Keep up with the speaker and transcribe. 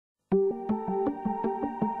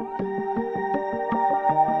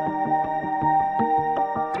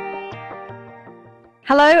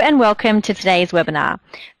Hello and welcome to today's webinar,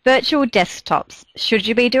 Virtual Desktops. Should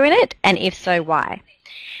you be doing it, and if so, why?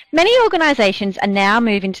 Many organisations are now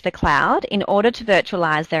moving to the cloud in order to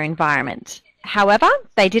virtualise their environment. However,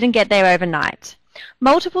 they didn't get there overnight.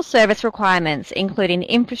 Multiple service requirements, including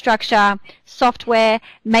infrastructure, software,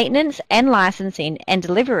 maintenance and licensing and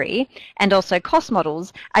delivery, and also cost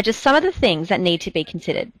models, are just some of the things that need to be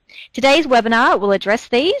considered. Today's webinar will address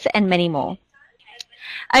these and many more.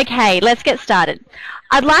 Okay, let's get started.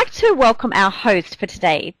 I'd like to welcome our host for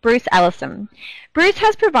today, Bruce Allison. Bruce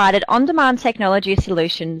has provided on-demand technology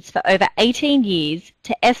solutions for over 18 years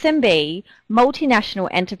to SMB, multinational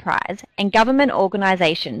enterprise and government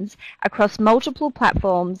organisations across multiple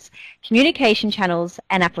platforms, communication channels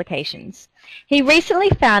and applications. He recently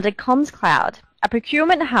founded Comms Cloud, a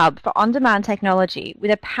procurement hub for on-demand technology with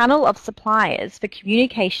a panel of suppliers for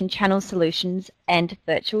communication channel solutions and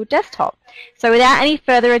virtual desktop. So without any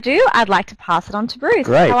further ado, I'd like to pass it on to Bruce.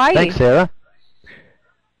 Great. How are you? Thanks, Sarah.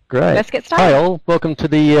 Great. Let's get started. Hi all, welcome to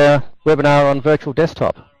the webinar on virtual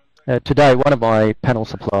desktop. Today, one of my panel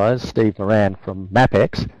suppliers, Steve Moran from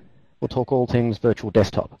MapX, will talk all things virtual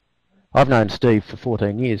desktop. I've known Steve for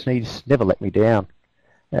 14 years and he's never let me down.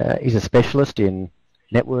 He's a specialist in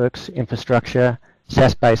networks, infrastructure,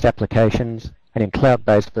 SaaS-based applications, and in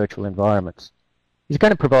cloud-based virtual environments. He's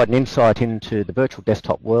going to provide an insight into the virtual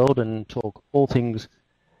desktop world and talk all things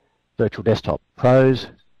virtual desktop, pros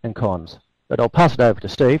and cons. But I'll pass it over to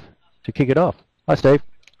Steve to kick it off. Hi, Steve.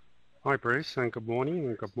 Hi, Bruce, and good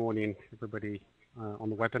morning everybody on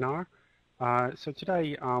the webinar. So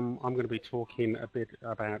today I'm going to be talking a bit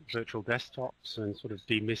about virtual desktops and sort of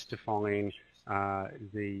demystifying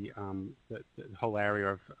the whole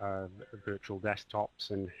area of virtual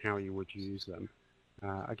desktops and how you would use them.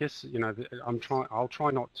 I guess I'll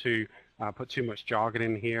try not to put too much jargon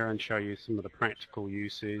in here and show you some of the practical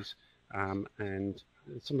uses and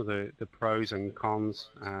some of the pros and cons,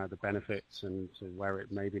 the benefits, and where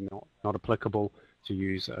it may be not applicable to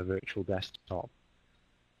use a virtual desktop.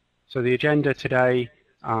 So the agenda today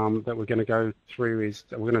that we're going to go through is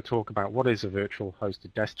that we're going to talk about what is a virtual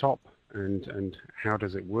hosted desktop and how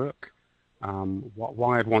does it work,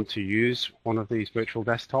 why I'd want to use one of these virtual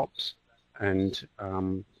desktops, and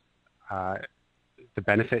the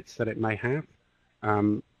benefits that it may have,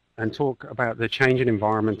 and talk about the changing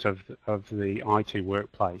environment of the IT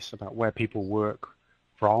workplace, about where people work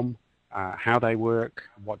from, how they work,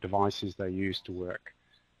 what devices they use to work,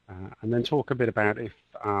 and then talk a bit about if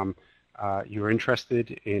you're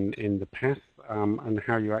interested in the path and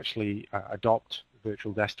how you actually adopt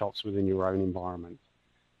virtual desktops within your own environment.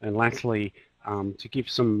 And lastly, to give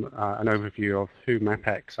an overview of who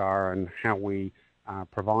MapX are and how we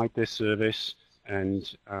provide this service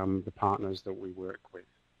and the partners that we work with.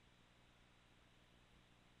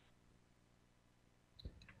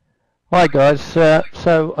 Hi guys,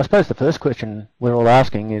 so I suppose the first question we're all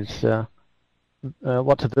asking is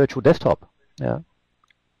what's a virtual desktop? Yeah.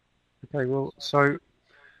 Okay, well, so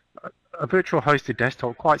a virtual hosted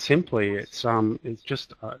desktop, quite simply, it's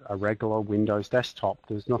just a regular Windows desktop.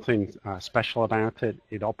 There's nothing special about it.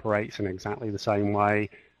 It operates in exactly the same way.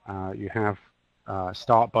 You have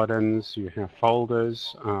start buttons, you have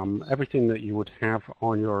folders, everything that you would have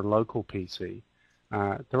on your local PC.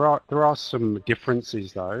 There are some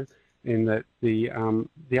differences though, in that the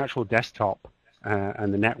actual desktop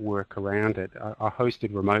and the network around it are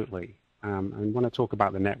hosted remotely. And when I talk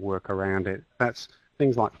about the network around it, that's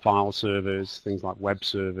things like file servers, things like web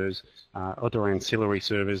servers, other ancillary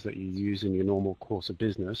servers that you use in your normal course of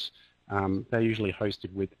business. They're usually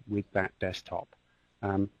hosted with that desktop.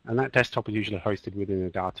 And that desktop is usually hosted within a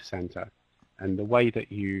data center. And the way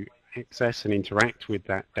that you access and interact with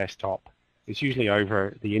that desktop is usually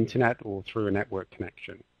over the internet or through a network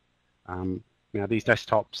connection. Now these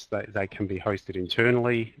desktops, they can be hosted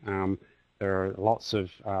internally. There are lots of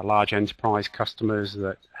large enterprise customers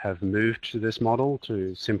that have moved to this model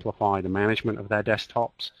to simplify the management of their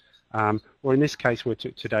desktops. Or in this case,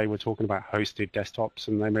 today we're talking about hosted desktops,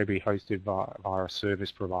 and they may be hosted via a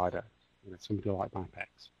service provider, somebody like MapX.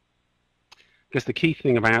 Because the key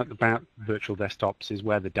thing about virtual desktops is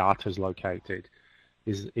where the data is located,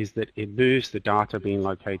 is that it moves the data being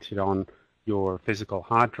located on your physical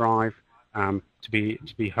hard drive to be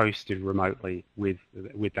hosted remotely with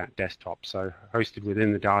that desktop, so hosted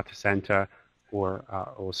within the data center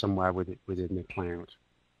or somewhere within the cloud.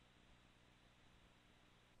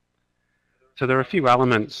 So there are a few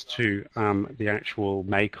elements to the actual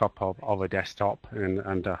makeup of a desktop and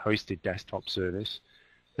a hosted desktop service.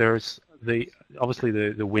 There's obviously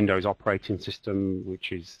the Windows operating system,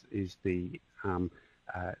 which is the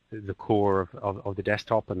the core of the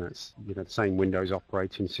desktop, and that's the same Windows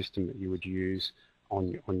operating system that you would use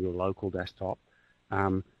on your local desktop.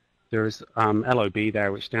 There's LOB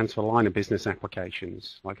there, which stands for line of business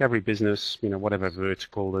applications. Like every business, whatever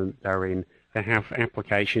vertical they're in, they have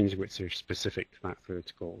applications which are specific to that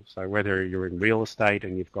vertical. So whether you're in real estate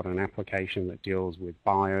and you've got an application that deals with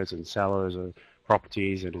buyers and sellers of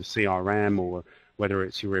properties and a CRM, or whether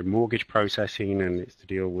you're in mortgage processing and it's to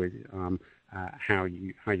deal with how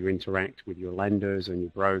you interact with your lenders and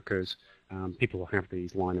your brokers, people will have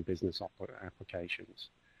these line of business applications.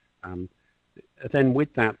 Then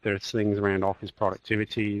with that, there's things around office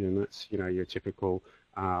productivity, and that's your typical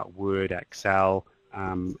Word, Excel,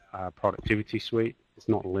 productivity suite. It's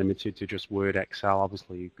not limited to just Word, Excel.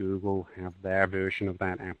 Obviously, Google have their version of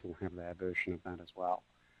that. Apple have their version of that as well.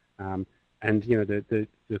 And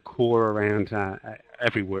the core around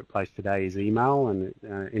every workplace today is email, and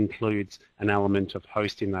it includes an element of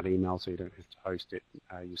hosting that email, so you don't have to host it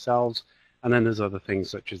yourselves. And then there's other things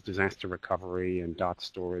such as disaster recovery and data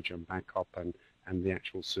storage and backup and the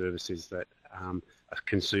actual services that are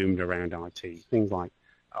consumed around IT, things like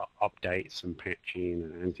updates and patching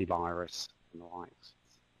and antivirus and the likes.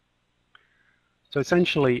 So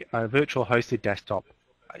essentially, a virtual hosted desktop,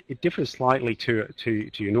 it differs slightly to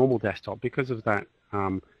your normal desktop because of that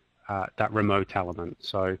that remote element.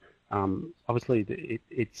 So obviously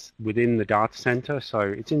it's within the data center, so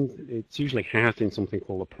it's usually housed in something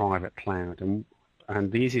called a private cloud. And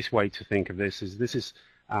the easiest way to think of this is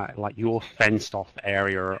like your fenced off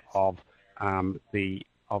area of a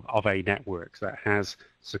network that has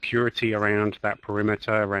security around that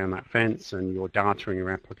perimeter, around that fence, and your data and your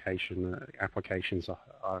applications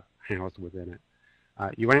are housed within it.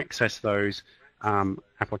 You access those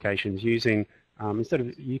applications using,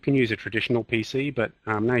 you can use a traditional PC, but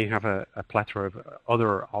now you have a plethora of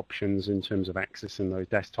other options in terms of accessing those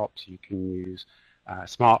desktops. You can use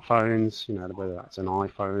smartphones, whether that's an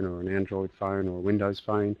iPhone or an Android phone or a Windows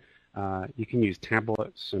phone. You can use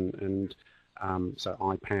tablets and so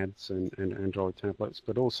iPads and Android tablets,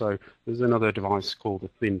 but also there's another device called a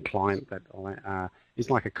thin client that is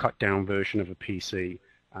like a cut-down version of a PC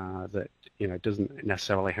that doesn't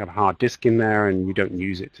necessarily have a hard disk in there, and you don't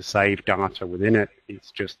use it to save data within it.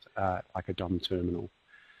 It's just like a dumb terminal.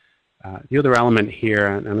 The other element here,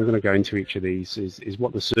 and I'm going to go into each of these, is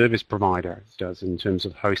what the service provider does in terms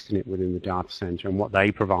of hosting it within the data center and what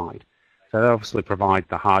they provide. So they obviously provide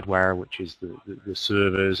the hardware, which is the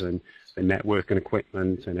servers and the network and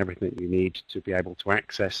equipment and everything you need to be able to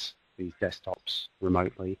access these desktops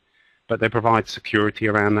remotely. But they provide security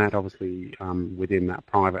around that, obviously within that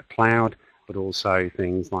private cloud, but also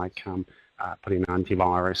things like putting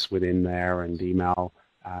antivirus within there and email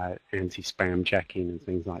anti-spam checking and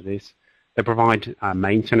things like this. They provide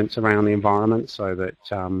maintenance around the environment, so that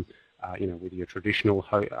with your traditional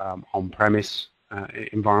on-premise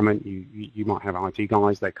environment, you might have IT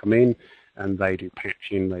guys that come in and they do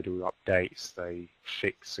patching, they do updates, they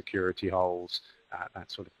fix security holes,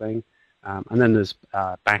 that sort of thing. And then there's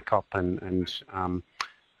backup and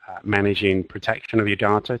managing protection of your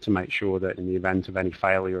data to make sure that in the event of any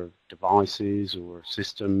failure of devices or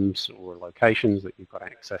systems or locations that you've got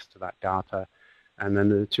access to that data. And then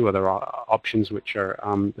the two other options, which are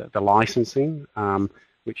the licensing,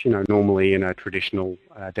 which normally in a traditional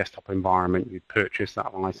desktop environment you'd purchase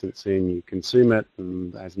that licensing, you consume it,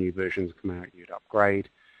 and as new versions come out you'd upgrade.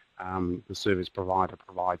 The service provider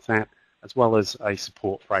provides that, as well as a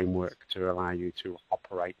support framework to allow you to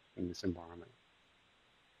operate in this environment.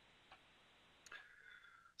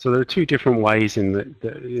 So there are two different ways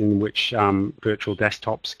in which virtual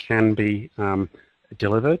desktops can be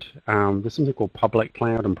delivered. There's something called public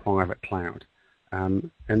cloud and private cloud.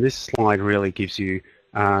 And this slide really gives you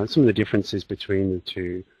some of the differences between the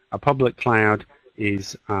two. A public cloud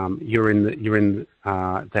is you're in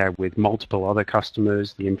there with multiple other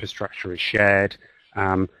customers. The infrastructure is shared.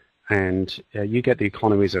 And you get the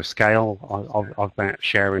economies of scale of that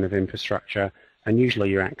sharing of infrastructure, and usually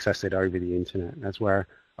you access it over the internet. That's where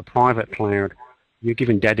a private cloud, you're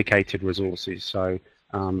given dedicated resources. So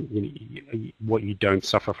what you don't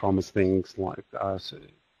suffer from is things like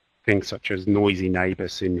things such as noisy neighbor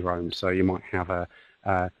syndrome. So you might have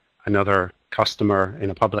another customer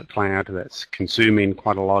in a public cloud that's consuming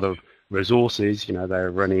quite a lot of resources.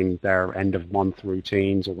 They're running their end-of-month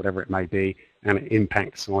routines or whatever it may be, and it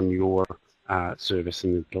impacts on your service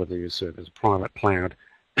and the delivery of your service. Private cloud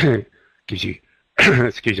gives you,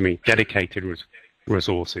 excuse me, dedicated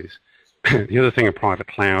resources. The other thing a private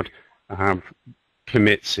cloud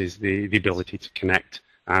permits is the ability to connect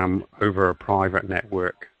over a private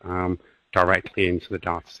network directly into the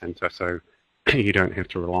data center. So you don't have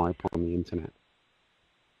to rely upon the internet.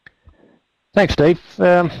 Thanks, Steve.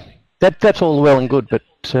 That's all well and good,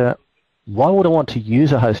 but why would I want to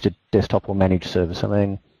use a hosted desktop or managed service? I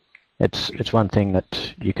mean, it's one thing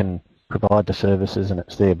that you can provide the services and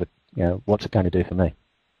it's there, but what's it going to do for me?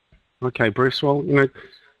 Okay, Bruce. Well,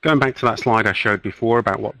 going back to that slide I showed before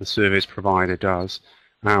about what the service provider does,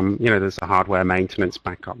 there's the hardware maintenance,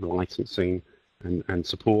 backup, licensing, and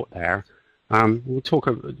support there. We'll talk,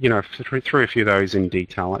 through a few of those in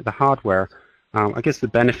detail. Like the hardware, I guess the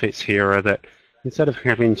benefits here are that instead of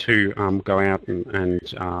having to go out and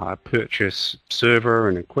purchase server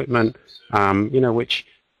and equipment, which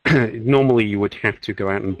normally you would have to go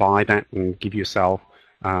out and buy that and give yourself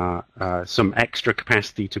some extra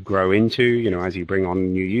capacity to grow into. As you bring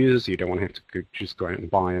on new users, you don't want to have to just go out and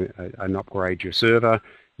buy and upgrade your server.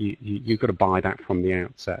 You've got to buy that from the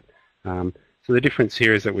outset. So the difference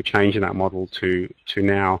here is that we're changing that model to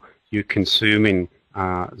now you're consuming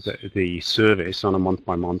the service on a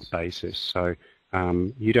month-by-month basis. So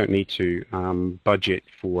you don't need to budget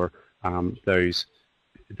for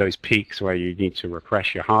those peaks where you need to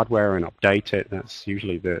refresh your hardware and update it. That's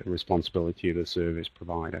usually the responsibility of the service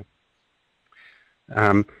provider.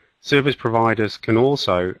 Service providers can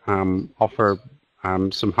also offer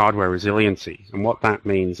some hardware resiliency, and what that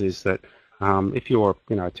means is that if you're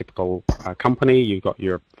a typical company, you've got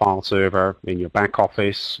your file server in your back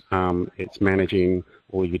office, it's managing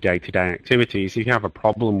all your day-to-day activities. If you have a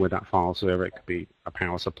problem with that file server, it could be a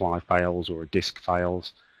power supply fails or a disk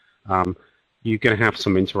fails, you're going to have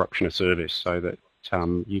some interruption of service, so that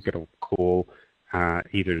you've got to call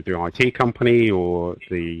either the IT company or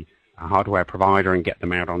the hardware provider and get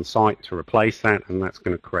them out on site to replace that, and that's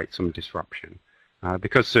going to create some disruption.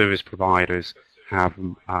 Because service providers have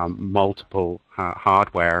multiple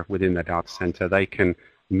hardware within the data center, they can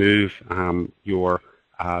move your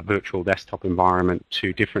virtual desktop environment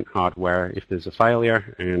to different hardware if there's a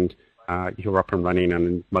failure, and you're up and running, and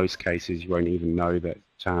in most cases you won't even know that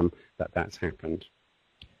that's happened.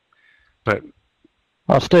 But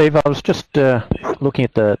Steve, I was just looking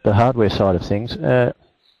at the hardware side of things.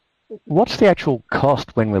 What's the actual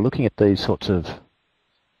cost when we're looking at these sorts of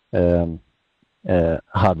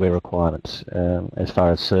hardware requirements as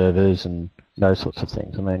far as servers and those sorts of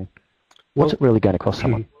things? I mean, what's it really going to cost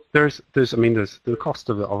someone? There's the cost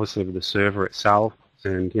of obviously the server itself,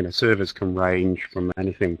 and servers can range from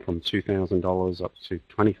anything from $2,000 up to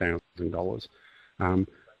 $20,000.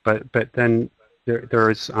 But then there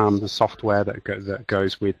is the software that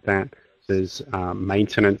goes with that. There's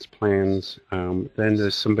maintenance plans. Then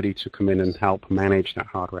there's somebody to come in and help manage that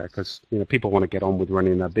hardware, because people want to get on with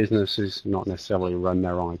running their businesses, not necessarily run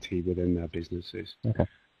their IT within their businesses. Okay.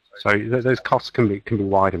 So those costs can be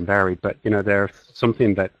wide and varied, but they're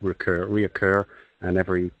something that reoccur, and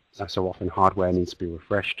every so often hardware needs to be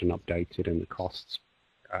refreshed and updated, and the costs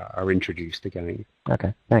are introduced again.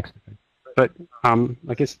 Okay, thanks. But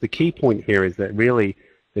I guess the key point here is that really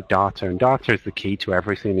the data, and data is the key to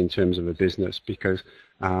everything in terms of a business, because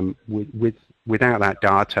without that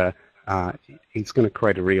data, it's going to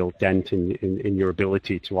create a real dent in your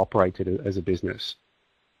ability to operate it as a business.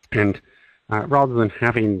 And rather than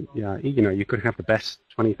having, you could have the best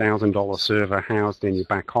 $20,000 server housed in your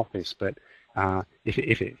back office, but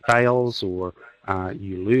if it fails or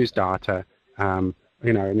you lose data, and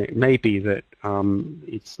it may be that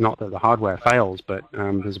it's not that the hardware fails, but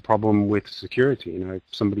there's a problem with security. If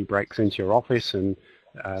somebody breaks into your office and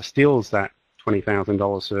steals that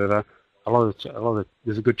 $20,000 server,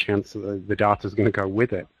 there's a good chance that the data is going to go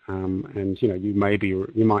with it, and you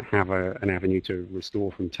might have an avenue to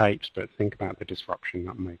restore from tapes, but think about the disruption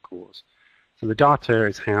that may cause. So the data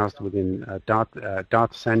is housed within a data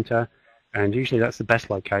center, and usually that's the best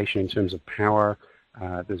location in terms of power.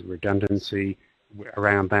 There's redundancy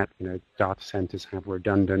around that. Data centers have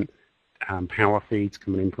redundant power feeds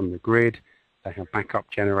coming in from the grid. They have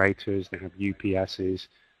backup generators. They have UPSs.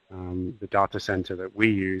 The data center that we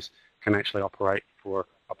use can actually operate for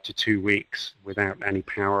up to 2 weeks without any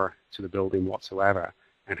power to the building whatsoever,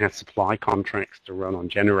 and has supply contracts to run on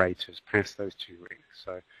generators past those 2 weeks.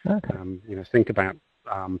 So, okay. Think about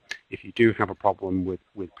if you do have a problem with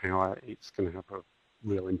power, it's going to have a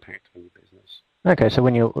real impact on your business. Okay, so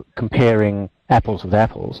when you're comparing apples with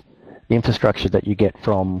apples, the infrastructure that you get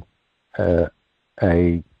from a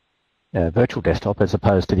virtual desktop as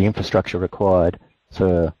opposed to the infrastructure required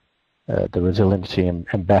for the resiliency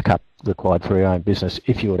and backup required for your own business,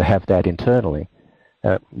 if you were to have that internally,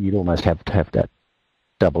 you'd almost have to have that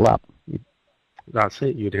double up. That's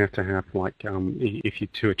it. You'd have to have, like, if you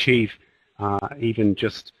to achieve even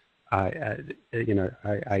just a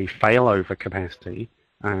failover capacity,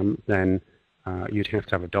 then you'd have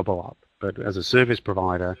to have a double up. But as a service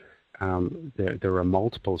provider, there are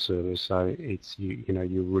multiple servers, so it's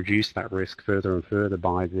you reduce that risk further and further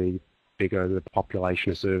by the bigger the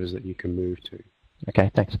population of servers that you can move to.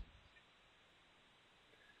 Okay, thanks.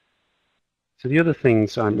 So the other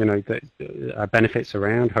things, that benefits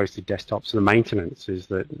around hosted desktops, the maintenance is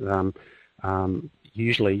that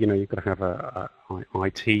usually, you've got to have a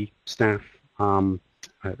IT staff,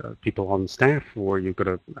 people on staff, or you've got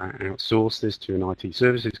to outsource this to an IT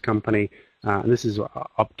services company. And this is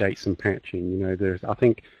updates and patching. I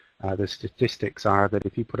think the statistics are that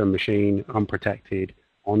if you put a machine unprotected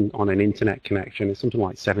on an internet connection, it's something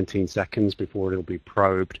like 17 seconds before it'll be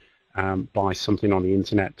probed by something on the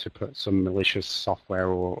internet to put some malicious software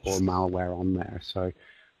or malware on there. So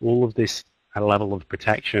all of this level of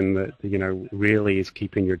protection that really is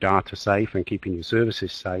keeping your data safe and keeping your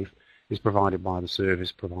services safe is provided by the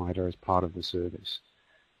service provider as part of the service.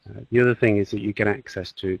 The other thing is that you get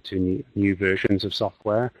access to new versions of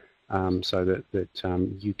software, so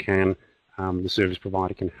that you can, the service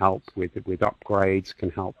provider can help with upgrades,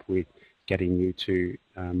 can help with getting you to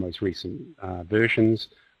most recent versions,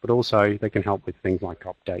 but also they can help with things like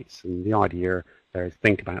updates. And the idea there is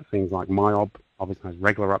think about things like MyOb, obviously has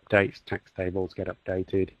regular updates, tax tables get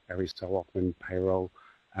updated every so often, payroll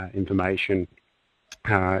information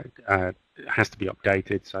has to be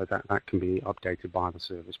updated, so that can be updated by the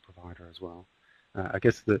service provider as well. I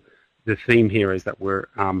guess the theme here is that we're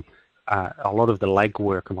a lot of the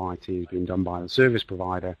legwork of IT is being done by the service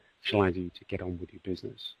provider, which allows you to get on with your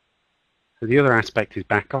business. So the other aspect is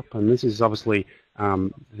backup, and this is obviously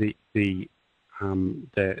the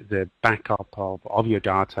backup of your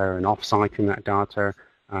data and off-siting that data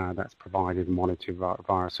that's provided and monitored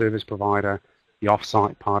via a service provider. The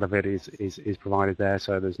off-site part of it is provided there,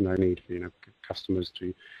 so there's no need for customers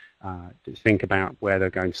to think about where they're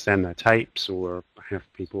going to send their tapes or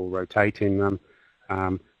have people rotating them.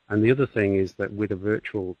 And the other thing is that with a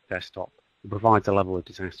virtual desktop, it provides a level of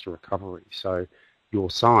disaster recovery. So your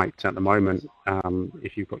site at the moment,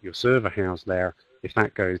 if you've got your server housed there, if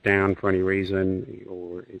that goes down for any reason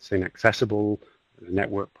or it's inaccessible,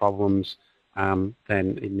 network problems, then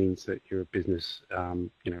it means that your business,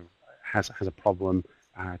 has a problem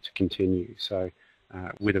to continue. So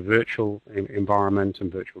with a virtual environment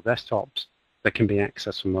and virtual desktops, that can be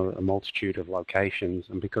accessed from a multitude of locations.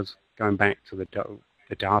 And because going back to the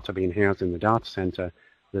data being housed in the data center,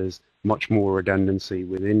 there's much more redundancy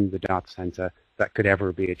within the data center that could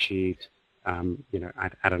ever be achieved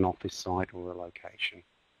at an office site or a location.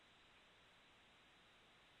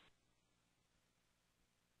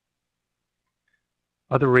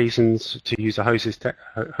 Other reasons to use a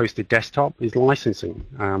hosted desktop is licensing.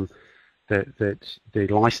 That the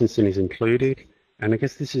licensing is included, and I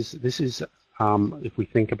guess this is if we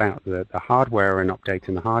think about the hardware and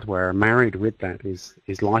updating the hardware, married with that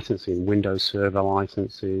is licensing, Windows Server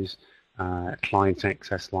licenses, client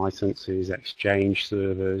access licenses, Exchange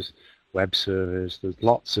servers, web servers. There's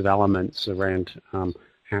lots of elements around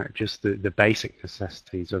just the basic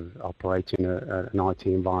necessities of operating an IT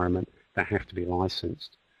environment that have to be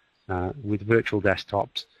licensed. With virtual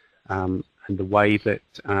desktops and the way that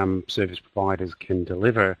service providers can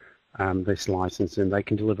deliver this licensing, they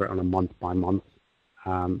can deliver it on a month-by-month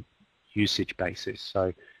usage basis.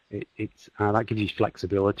 So that gives you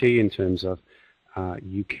flexibility in terms of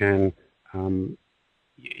you can,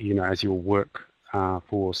 as your work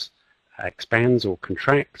force expands or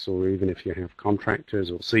contracts, or even if you have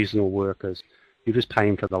contractors or seasonal workers, you're just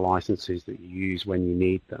paying for the licenses that you use when you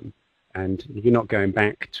need them. And you're not going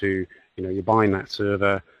back to, you're buying that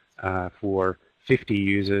server for 50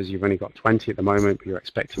 users, you've only got 20 at the moment, but you're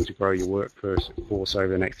expecting to grow your workforce over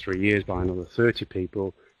the next 3 years by another 30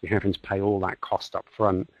 people. You're having to pay all that cost up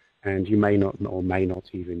front, and you may not or may not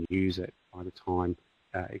even use it by the time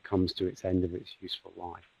it comes to its end of its useful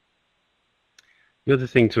life. The other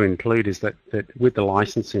thing to include is that with the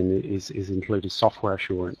licensing is included software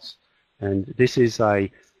assurance. And this is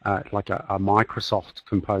like a Microsoft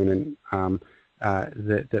component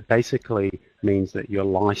that basically means that you're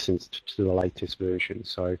licensed to the latest version.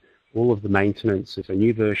 So all of the maintenance, if a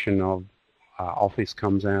new version of Office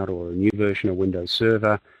comes out or a new version of Windows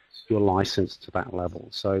Server, you're licensed to that level.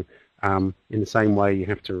 So in the same way you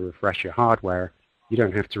have to refresh your hardware, you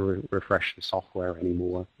don't have to refresh the software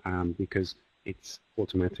anymore because it's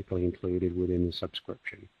automatically included within the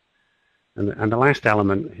subscription. And the last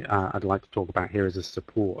element I'd like to talk about here is the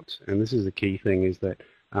support. And this is the key thing, is that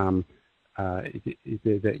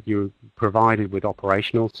that you're provided with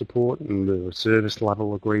operational support and the service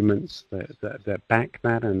level agreements that back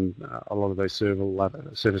that, and a lot of those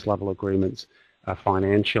service level agreements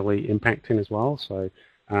financially impacting as well. So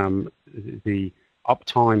the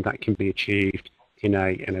uptime that can be achieved in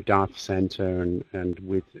a data center and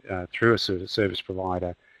with through a service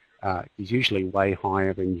provider is usually way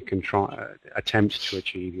higher than you can attempt to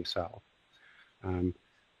achieve yourself.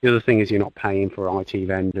 The other thing is you're not paying for IT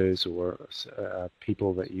vendors or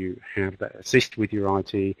people that you have that assist with your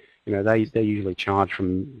IT. You know, they usually charge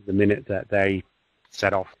from the minute that they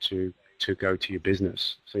set off to go to your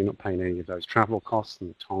business. So you're not paying any of those travel costs and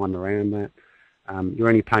the time around that. You're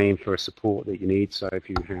only paying for support that you need. So if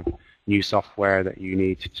you have new software that you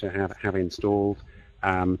need to have installed,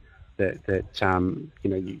 you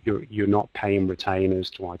know, you're not paying retainers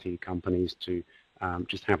to IT companies to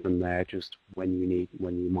just have them there just when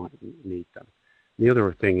you might need them. The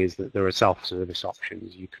other thing is that there are self-service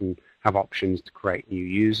options. You can have options to create new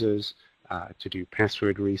users, to do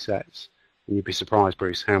password resets, and you'd be surprised,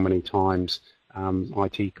 Bruce, how many times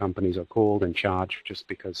IT companies are called and charged just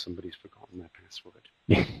because somebody's forgotten their password.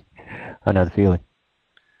 I know the feeling.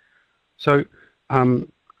 So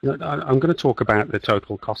I'm going to talk about the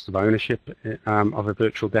total cost of ownership of a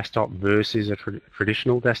virtual desktop versus a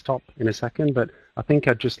traditional desktop in a second, but I think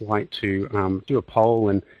I'd just like to do a poll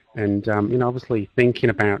and you know, obviously thinking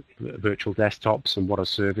about virtual desktops and what a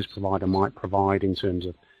service provider might provide in terms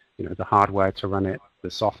of, you know, the hardware to run it,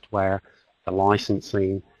 the software, the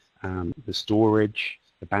licensing, the storage,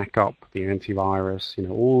 the backup, the antivirus, you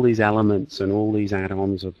know, all these elements and all these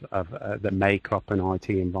add-ons that make up an IT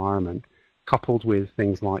environment, coupled with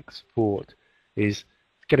things like support, is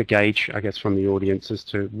get a gauge, I guess, from the audience as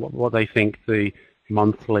to what they think the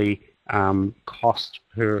monthly cost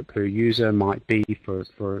per user might be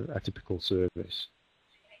for a typical service.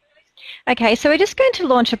 Okay, so we're just going to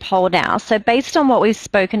launch a poll now. So based on what we've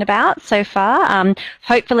spoken about so far,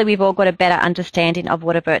 hopefully we've all got a better understanding of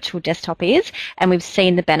what a virtual desktop is and we've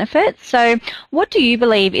seen the benefits. So what do you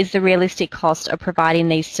believe is the realistic cost of providing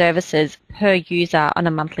these services per user on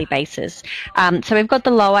a monthly basis? So we've got the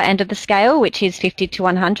lower end of the scale, which is 50 to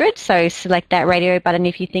 100. So select that radio button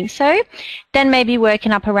if you think so. Then maybe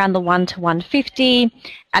working up around the 1 to 150,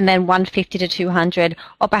 and then 150 to 200,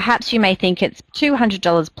 or perhaps you may think it's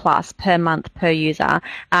 $200 plus per month per user.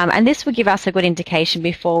 And this will give us a good indication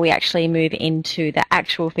before we actually move into the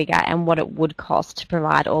actual figure and what it would cost to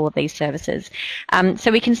provide all of these services. So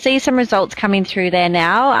we can see some results coming through there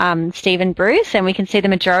now, Steve and Bruce, and we can see the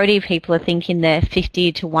majority of people are thinking they're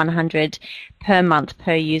 50 to 100 per month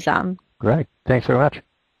per user. Great, thanks very much.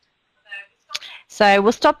 So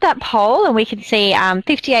we'll stop that poll and we can see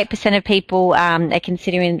 58% of people are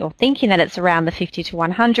considering or thinking that it's around the 50 to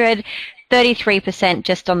 100, 33%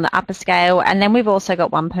 just on the upper scale, and then we've also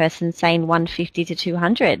got one person saying 150 to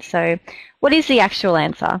 200. So what is the actual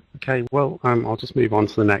answer? Okay, well, I'll just move on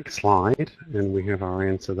to the next slide and we have our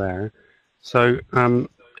answer there. So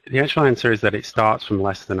the actual answer is that it starts from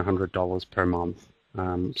less than $100 per month.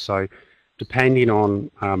 So depending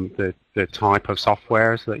on the type of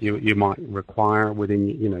softwares that you might require within,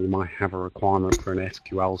 you know, you might have a requirement for an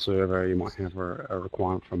SQL server, you might have a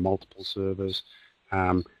requirement for multiple servers,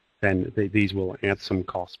 then these will add some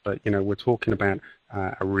cost. But, you know, we're talking about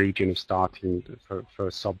a region of starting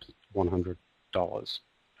for sub $100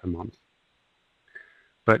 per month.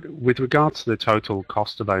 But with regards to the total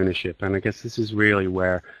cost of ownership, and I guess this is really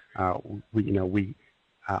where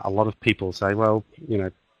a lot of people say, well, you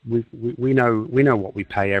know, we know what we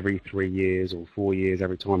pay every 3 years or 4 years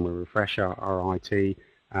every time we refresh our IT.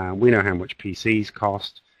 We know how much PCs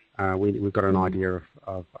cost. We've got an idea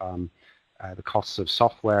of the costs of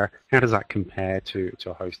software. How does that compare to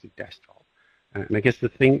a hosted desktop? And I guess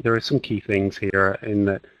there are some key things here in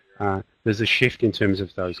that there's a shift in terms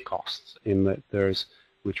of those costs. In that there's,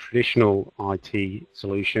 with traditional IT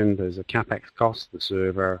solution, there's a capex cost, the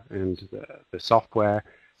server and the software.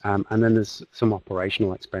 And then there's some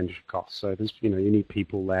operational expenditure costs. So there's, you know, you need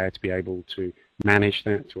people there to be able to manage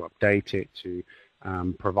that, to update it, to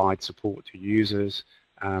provide support to users.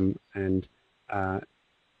 And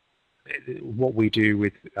what we do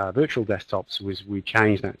with virtual desktops was we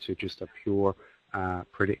change that to just a pure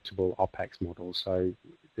predictable OPEX model. So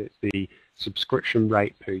the subscription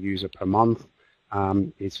rate per user per month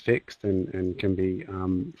is fixed and can be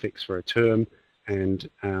fixed for a term. And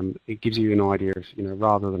it gives you an idea of, you know,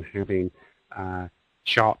 rather than having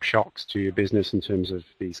sharp shocks to your business in terms of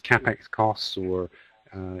these capex costs, or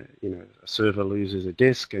you know, a server loses a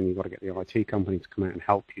disk and you've got to get the IT company to come out and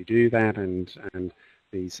help you do that, and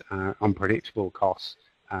these unpredictable costs,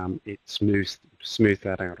 it smooths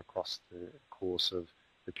that out across the course of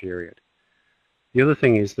the period. The other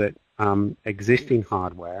thing is that existing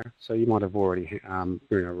hardware, so you might have already you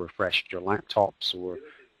know, refreshed your laptops, or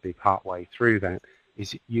be partway through that,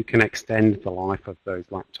 is you can extend the life of those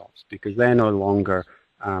laptops because they're no longer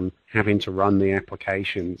having to run the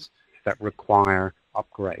applications that require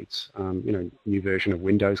upgrades. New version of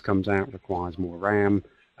Windows comes out, requires more RAM.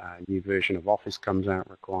 New version of Office comes out,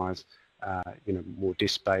 requires more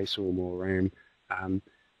disk space or more RAM.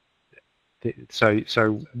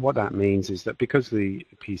 So what that means is that because the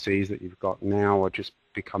PCs that you've got now are just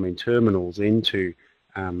becoming terminals into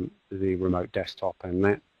the remote desktop, and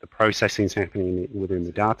that the processing is happening within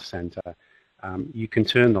the data center, you can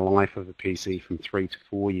turn the life of a PC from 3 to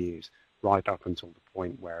 4 years right up until the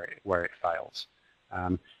point where it fails.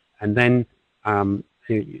 And then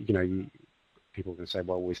people can say,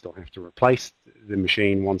 well, we still have to replace the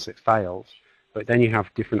machine once it fails. But then you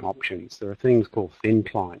have different options. There are things called thin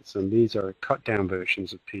clients, and these are cut-down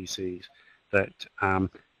versions of PCs that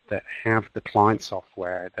that have the client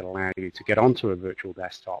software that allow you to get onto a virtual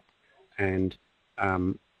desktop, and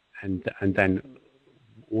then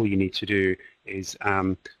all you need to do is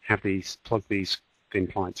plug these thin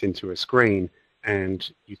clients into a screen,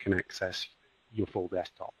 and you can access your full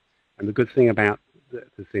desktop. And the good thing about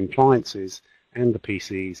the thin clients is, and the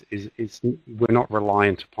PCs, is we're not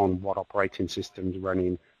reliant upon what operating system's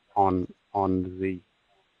running on the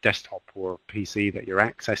desktop or PC that you're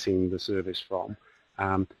accessing the service from,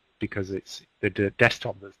 because it's the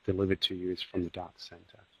desktop that's delivered to you is from the data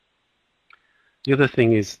center. The other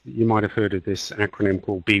thing is, you might have heard of this acronym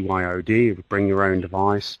called BYOD, Bring Your Own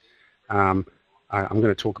Device. I'm going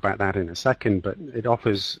to talk about that in a second, but it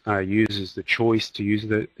offers users the choice to use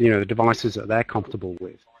the devices that they're comfortable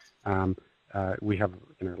with. We have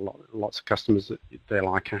lots of customers that they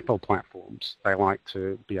like Apple platforms. They like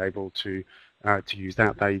to be able to use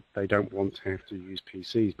that. They don't want to have to use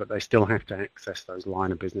PCs, but they still have to access those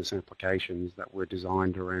line of business applications that were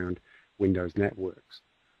designed around Windows networks.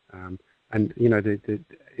 And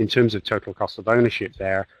in terms of total cost of ownership,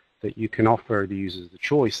 there that you can offer the users the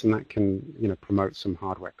choice, and that can promote some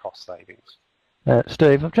hardware cost savings.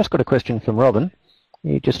 Steve, I've just got a question from Robin.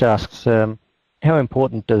 He just asks, how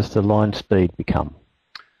important does the line speed become?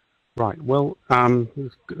 Right. Well,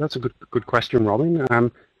 that's a good question, Robin.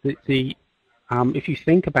 If you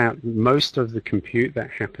think about most of the compute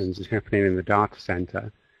that happens is happening in the data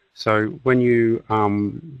center. So when you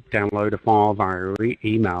download a file via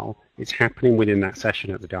email, it's happening within that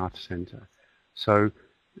session at the data center. So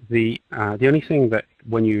the only thing that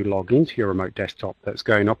when you log into your remote desktop that's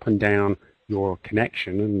going up and down your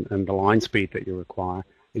connection and the line speed that you require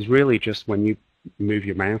is really just when you move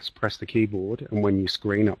your mouse, press the keyboard, and when your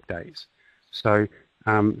screen updates. So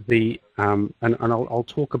and I'll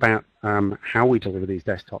talk about how we deliver these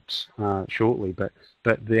desktops shortly, but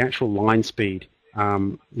the actual line speed,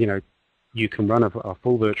 you can run a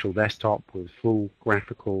full virtual desktop with full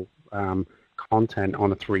graphical content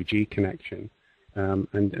on a 3G connection.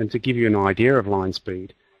 And to give you an idea of line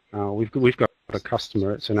speed, we've got a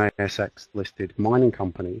customer. It's an ASX listed mining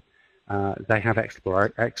company. They have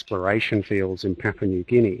exploration fields in Papua New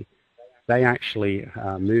Guinea. They actually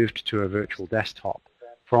moved to a virtual desktop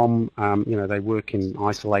from, they work in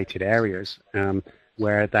isolated areas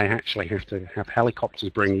where they actually have to have helicopters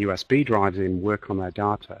bring USB drives in, work on their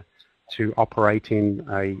data, to operating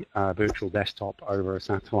a virtual desktop over a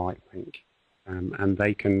satellite link. And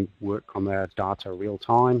they can work on their data real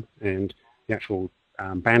time, and the actual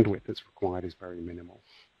bandwidth that's required is very minimal.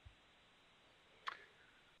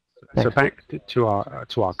 So back to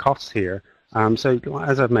our costs here. So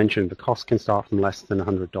as I've mentioned, the cost can start from less than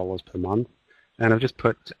 $100 per month, and I've just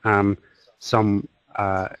put some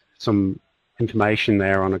information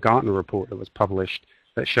there on a Gartner report that was published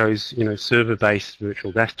that shows, server-based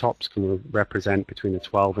virtual desktops can represent between a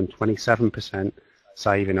 12 and 27%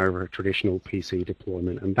 saving over a traditional PC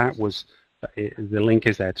deployment, and that was the link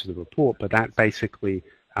is there to the report, but that basically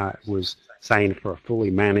was saying for a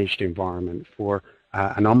fully managed environment. For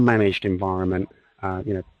an unmanaged environment,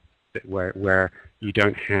 where you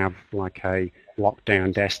don't have like a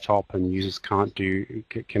lockdown desktop and users can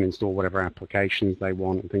install whatever applications they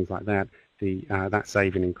want and things like that, that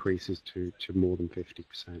saving increases to more than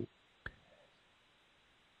 50%.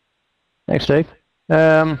 Thanks, Steve.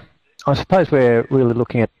 I suppose we're really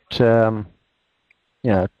looking at,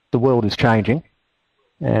 the world is changing,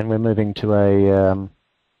 and we're moving to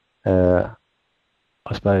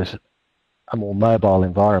I suppose, a more mobile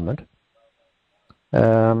environment.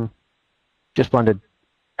 Just wondered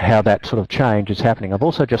how that sort of change is happening. I've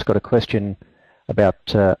also just got a question about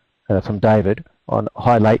from David on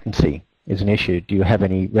high latency is an issue. Do you have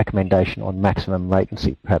any recommendation on maximum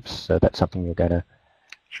latency? Perhaps that's something you're going to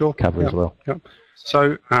cover as well. Yep.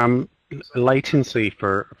 So latency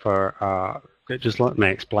for just let me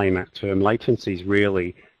explain that term. Latency is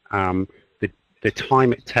really the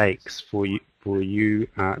time it takes for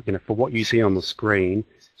what you see on the screen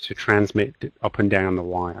to transmit up and down the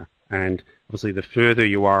wire. And obviously, the further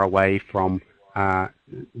you are away from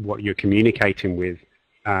what you're communicating with,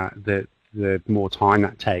 the more time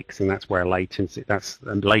that takes, and that's where latency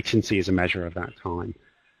is a measure of that time.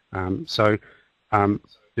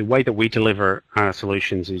 The way that we deliver our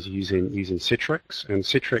solutions is using Citrix, and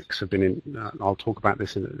Citrix have been in, I'll talk about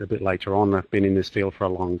this a bit later on, I've been in this field for a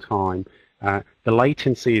long time. The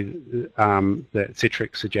latency that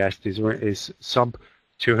Citrix suggests is sub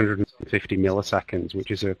 250 milliseconds,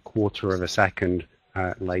 which is a quarter of a second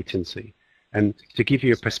latency. And to give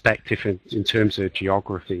you a perspective in terms of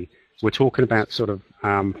geography, we're talking about sort of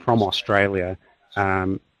from Australia,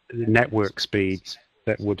 network speeds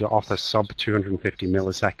that would offer sub 250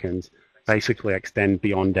 milliseconds basically extend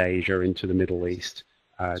beyond Asia into the Middle East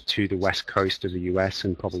to the west coast of the US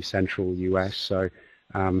and probably central US. So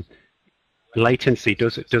latency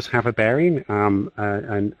does have a bearing,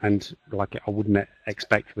 and like I wouldn't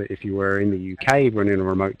expect that if you were in the UK running a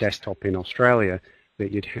remote desktop in Australia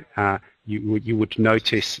that you would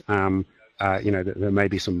notice that there may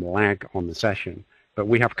be some lag on the session. But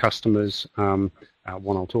we have customers, one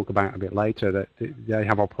I'll talk about a bit later, that they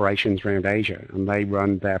have operations around Asia, and they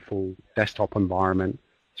run their full desktop environment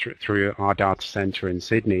through our data center in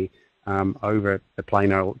Sydney over the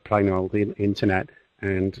plain old internet,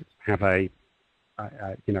 and have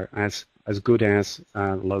as good as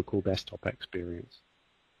local desktop experience.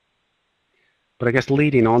 But I guess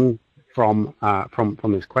leading on from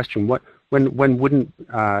this question, when wouldn't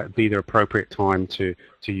be the appropriate time to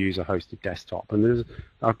use a hosted desktop? And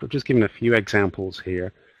I've just given a few examples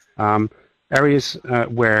here. Areas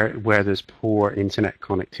where there's poor internet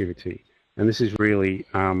connectivity, and this is really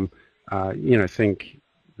think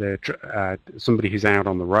somebody who's out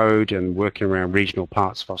on the road and working around regional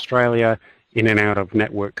parts of Australia, in and out of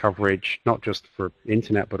network coverage, not just for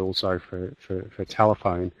internet but also for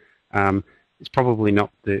telephone. It's probably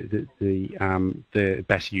not the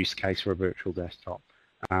best use case for a virtual desktop.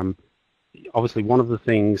 Obviously, one of the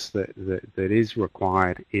things that is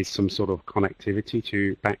required is some sort of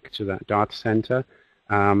connectivity back to that data center,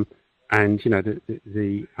 and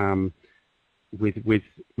with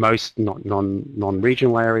most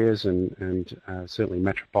non-regional areas and certainly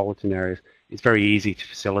metropolitan areas, it's very easy to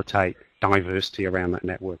facilitate diversity around that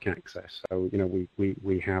network access. So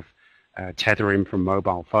we have tethering from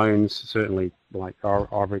mobile phones. Certainly, like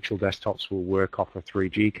our virtual desktops will work off a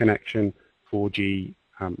 3G connection, 4G.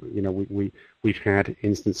 We've had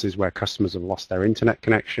instances where customers have lost their internet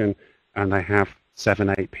connection, and they have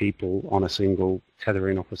 7-8 people on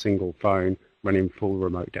tethering off a single phone running full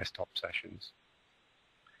remote desktop sessions.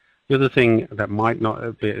 The other thing that might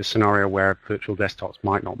not be a scenario where virtual desktops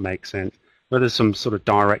might not make sense, where there's some sort of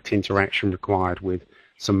direct interaction required with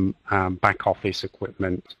some back office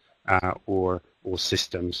equipment or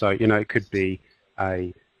systems. So it could be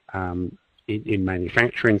in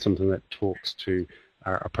manufacturing, something that talks to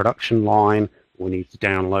a production line. We need to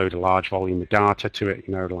download a large volume of data to it,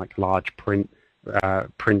 like large print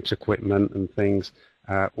equipment and things,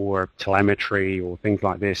 or telemetry or things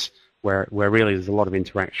like this, where really there's a lot of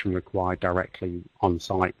interaction required directly on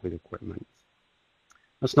site with equipment.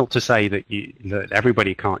 That's not to say that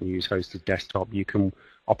everybody can't use hosted desktop. You can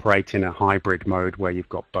operate in a hybrid mode where you've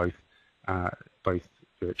got both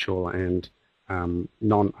virtual and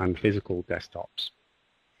physical desktops.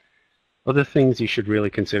 Other things you should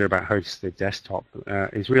really consider about hosted desktop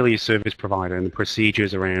is really your service provider and the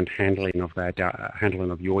procedures around handling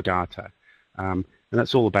of your data, and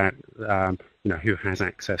that's all about who has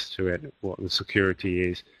access to it, what the security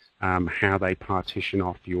is, how they partition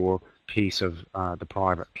off your piece of the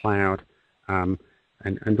private cloud,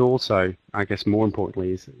 and also, I guess more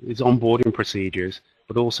importantly, is onboarding procedures,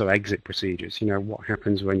 but also exit procedures. What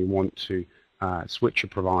happens when you want to switch a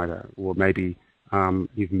provider, or maybe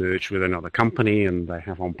you've merged with another company and they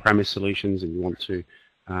have on-premise solutions and you want to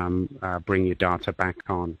bring your data back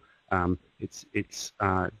on. It's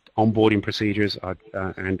onboarding procedures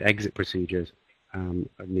and exit procedures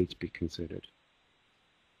need to be considered.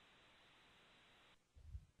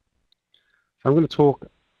 So I'm going to talk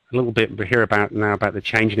a little bit here about the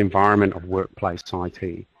changing environment of workplace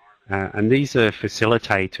IT. And these are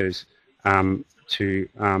facilitators to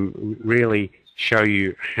really show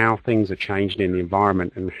you how things are changing in the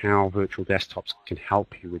environment and how virtual desktops can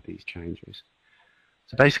help you with these changes.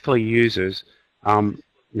 So basically, users,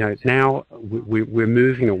 now we're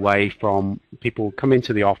moving away from people come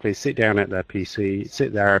into the office, sit down at their PC,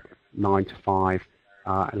 sit there 9 to 5,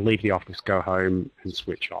 and leave the office, go home, and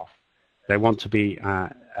switch off. They want to be,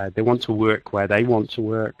 they want to work where they want to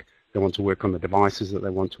work. They want to work on the devices that they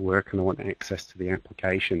want to work, and they want access to the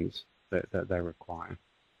applications that they require.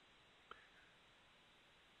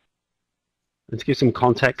 And to give some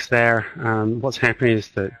context there, what's happening is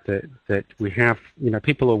that we have,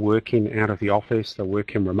 people are working out of the office, they're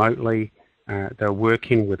working remotely, they're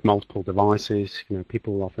working with multiple devices.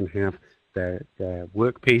 People often have their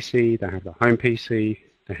work PC, they have their home PC,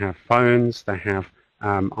 they have phones, they have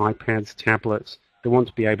iPads, tablets. They want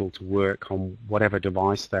to be able to work on whatever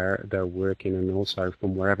device they're working, and also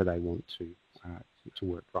from wherever they want to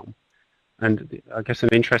work from. And I guess an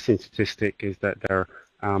interesting statistic is that they're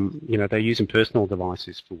using personal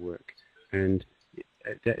devices for work, and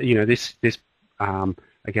this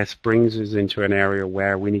I guess brings us into an area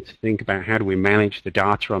where we need to think about how do we manage the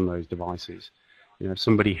data on those devices. If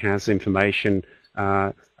somebody has information,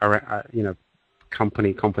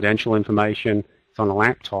 company confidential information, it's on a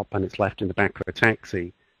laptop and it's left in the back of a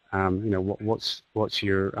taxi. What's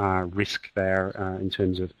your risk there in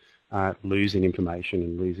terms of losing information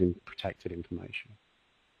and losing protected information?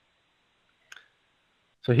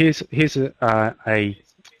 So here's a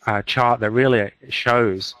chart that really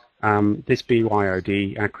shows this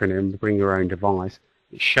BYOD acronym, Bring Your Own Device.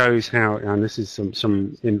 It shows how, and this is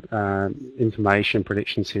some information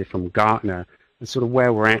predictions here from Gartner, and sort of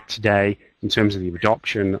where we're at today in terms of the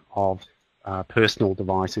adoption of personal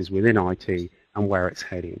devices within IT and where it's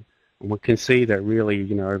heading. And we can see that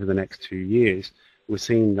really, over the next 2 years, we're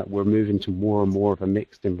seeing that we're moving to more and more of a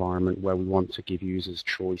mixed environment where we want to give users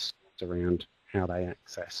choice around how they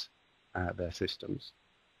access their systems.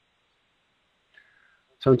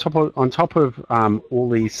 So on top of all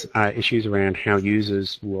these issues around how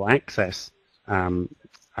users will access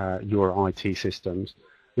your IT systems,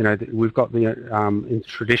 we've got the in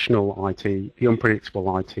traditional IT, the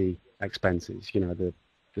unpredictable IT expenses.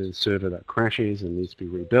 The server that crashes and needs to be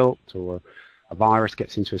rebuilt, or a virus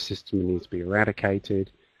gets into a system and needs to be eradicated.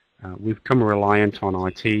 We've become reliant on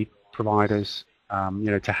IT providers,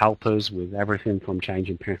 to help us with everything from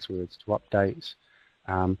changing passwords to updates.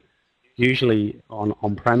 Usually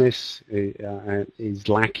on-premise is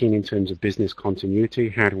lacking in terms of business continuity.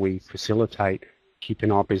 How do we facilitate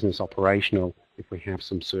keeping our business operational if we have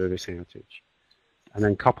some service outage? And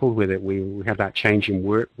then coupled with it, we have that changing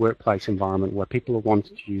workplace environment where people are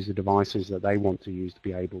wanting to use the devices that they want to use to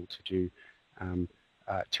be able to do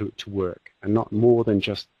to work, and not more than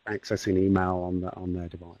just accessing email on their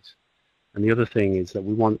device. And the other thing is that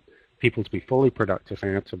we want people to be fully productive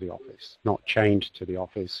out of the office, not chained to the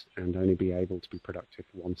office, and only be able to be productive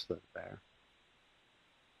once they're there.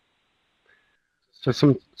 So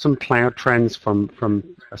some cloud trends from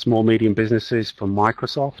small medium businesses, from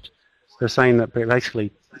Microsoft. They're saying that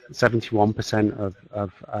basically 71%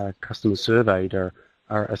 of customers surveyed are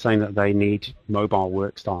saying that they need mobile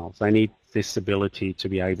work styles. They need this ability to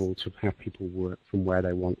be able to have people work from where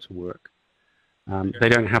they want to work. They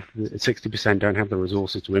don't have 60% don't have the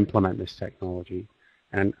resources to implement this technology,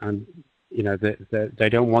 and they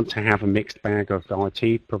don't want to have a mixed bag of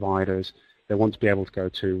IT providers. They want to be able to go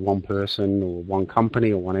to one person or one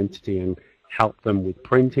company or one entity and help them with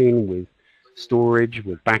printing, with storage,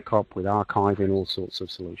 with backup, with archiving, all sorts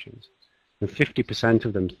of solutions. And 50%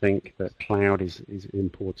 of them think that cloud is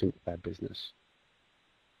important for their business.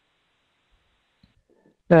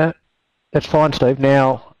 That's fine, Steve.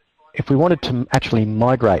 Now, if we wanted to actually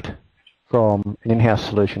migrate from an in-house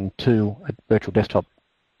solution to a virtual desktop,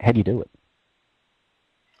 how do you do it?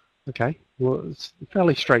 Okay, well, it's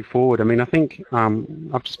fairly straightforward. I mean, I think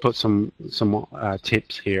I've just put some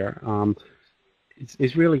tips here.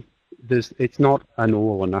 It's really, it's not an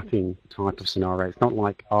all or nothing type of scenario. It's not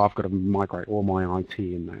like, oh, I've got to migrate all my IT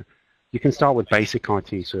in there. You can start with basic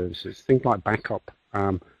IT services. Things like backup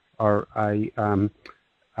are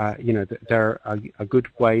they're a good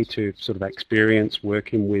way to sort of experience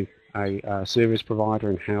working with a service provider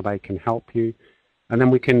and how they can help you. And then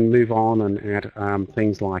we can move on and add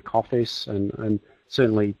things like Office, and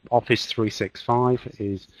certainly Office 365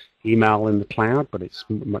 is email in the cloud, but it's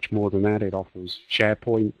much more than that. It offers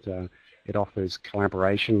SharePoint, it offers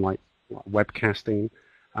collaboration like webcasting,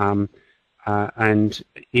 and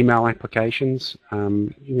email applications.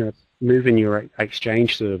 Moving your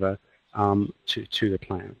Exchange server to the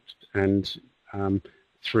cloud, and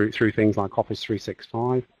through things like Office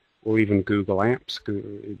 365 or even Google Apps,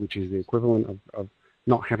 which is the equivalent of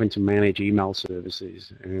not having to manage email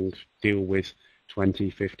services and deal with 20,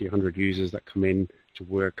 50, 100 users that come in to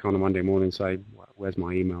work on a Monday morning and say, where's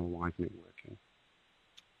my email, why isn't it working?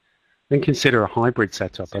 Then consider a hybrid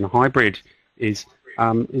setup, and a hybrid it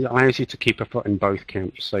allows you to keep a foot in both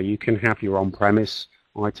camps. So you can have your on-premise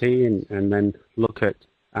IT, and then look at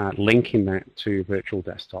linking that to virtual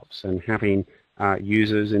desktops and having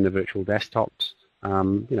users in the virtual desktops.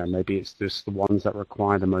 Maybe it's just the ones that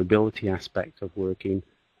require the mobility aspect of working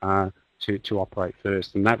to operate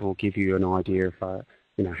first, and that will give you an idea of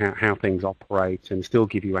how things operate and still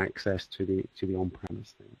give you access to the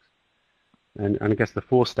on-premise things. And I guess the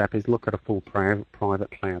fourth step is look at a full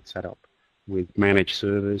private cloud setup with managed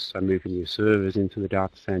servers, so moving your servers into the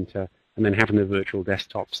data center, and then having the virtual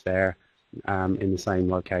desktops there in the same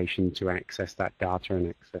location to access that data and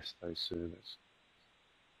access those servers.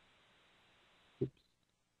 Oops.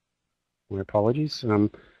 My apologies.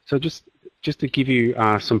 So just to give you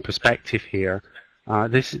some perspective here,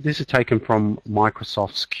 this is taken from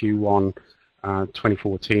Microsoft's Q1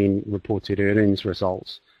 2014 reported earnings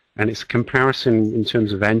results. And it's a comparison in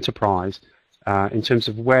terms of enterprise, in terms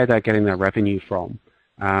of where they're getting their revenue from.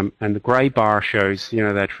 And the grey bar shows,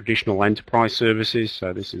 their traditional enterprise services.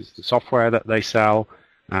 So this is the software that they sell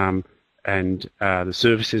and the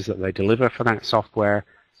services that they deliver for that software.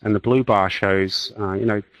 And the blue bar shows,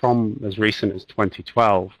 from as recent as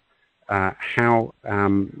 2012, how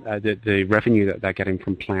the revenue that they're getting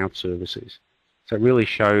from cloud services. So it really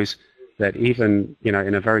shows that even, in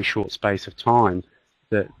a very short space of time,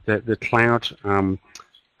 the cloud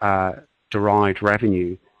derived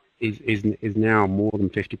revenue is now more than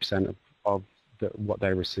 50% of what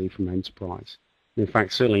they receive from enterprise. In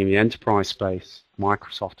fact, certainly in the enterprise space,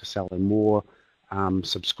 Microsoft is selling more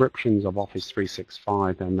subscriptions of Office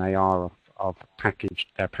 365 than they are of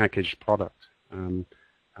their packaged product,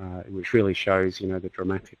 which really shows the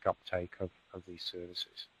dramatic uptake of these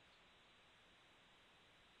services.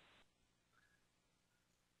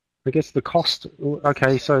 I guess the cost,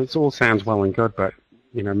 okay, so it all sounds well and good, but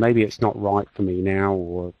maybe it's not right for me now,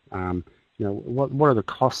 or what are the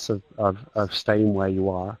costs of staying where you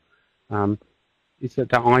are? Is that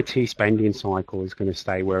the IT spending cycle is going to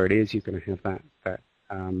stay where it is. You're going to have that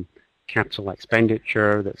capital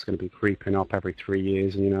expenditure that's going to be creeping up every 3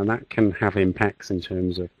 years, and that can have impacts in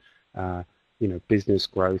terms of business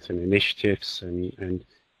growth and initiatives and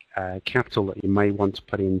capital that you may want to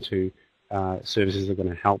put into services that are going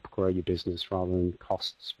to help grow your business rather than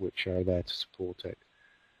costs which are there to support it.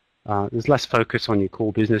 There's less focus on your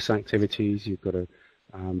core business activities. You've got to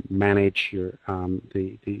manage your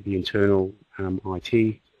the internal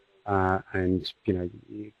IT, and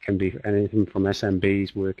it can be anything from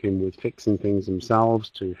SMBs working with fixing things themselves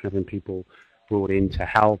to having people brought in to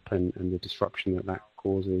help and the disruption that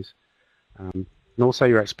causes. And also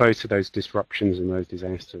you're exposed to those disruptions and those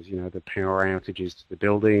disasters. The power outages to the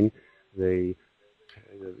building, the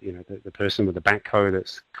person with the backhoe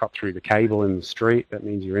that's cut through the cable in the street, that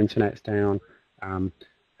means your internet's down.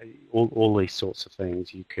 All these sorts of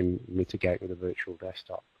things you can mitigate with a virtual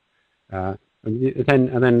desktop. And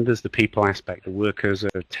then there's the people aspect. The workers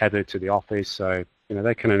are tethered to the office, so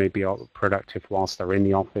they can only be productive whilst they're in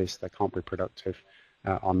the office. They can't be productive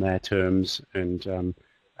on their terms, and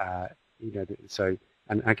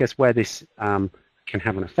and I guess where this can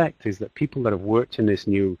have an effect is that people that have worked in this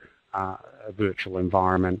new virtual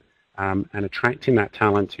environment and attracting that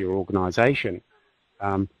talent to your organization,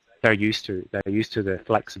 they're used to the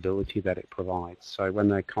flexibility that it provides. So when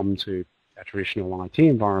they come to a traditional IT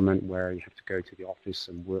environment where you have to go to the office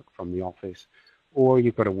and work from the office, or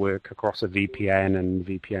you've got to work across a VPN and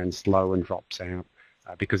VPN slow and drops out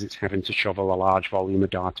because it's having to shovel a large volume of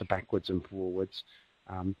data backwards and forwards,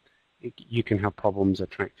 you can have problems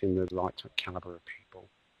attracting the right caliber of people.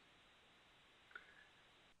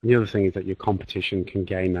 The other thing is that your competition can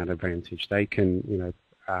gain that advantage. They can,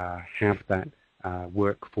 have that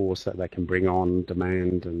workforce that they can bring on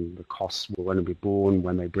demand, and the costs will only be borne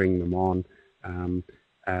when they bring them on, and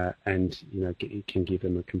it can give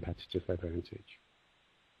them a competitive advantage.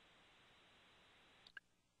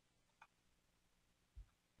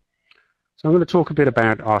 So I'm going to talk a bit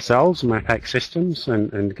about ourselves, MapX Systems,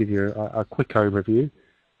 and give you a quick overview.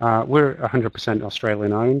 We're 100%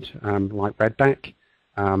 Australian owned, like Redback.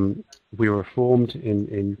 We were formed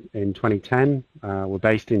in 2010. We're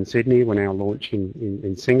based in Sydney. We're now launching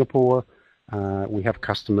in Singapore. We have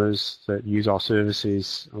customers that use our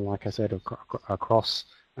services, like I said, across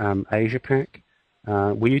Asia Pac.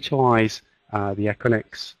 We utilize the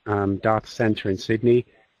Equinix data center in Sydney.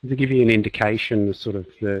 To give you an indication of sort of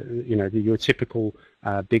your typical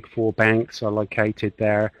big four banks are located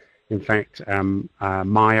there. In fact,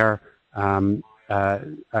 Myer are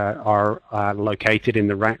located in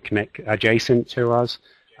the rack adjacent to us.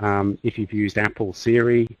 If you've used Apple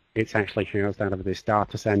Siri, it's actually housed out of this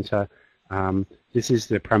data center. This is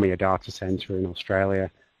the premier data center in Australia,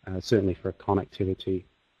 certainly for connectivity.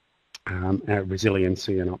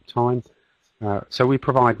 resiliency and uptime. So we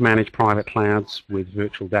provide managed private clouds with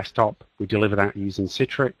virtual desktop. We deliver that using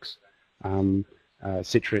Citrix.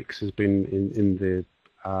 Citrix has been in the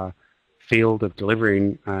field of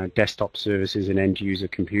delivering desktop services and end-user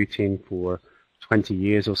computing for 20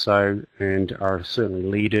 years or so, and are certainly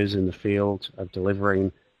leaders in the field of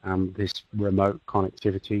delivering this remote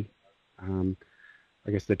connectivity. I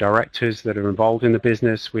guess the directors that are involved in the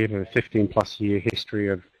business, we have a 15+ year history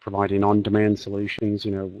of providing on-demand solutions,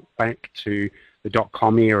 back to the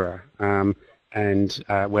dot-com era, and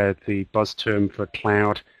where the buzz term for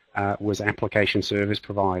cloud was application service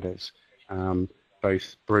providers.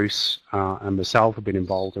 Both Bruce and myself have been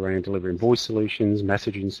involved around delivering voice solutions,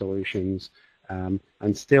 messaging solutions,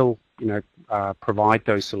 and still, provide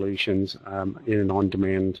those solutions in an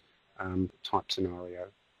on-demand type scenario.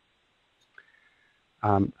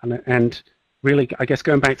 And really, I guess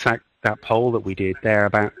going back to that poll that we did there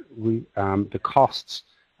about the costs,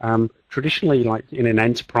 traditionally, like in an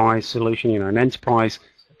enterprise solution, an enterprise,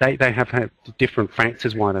 they have had different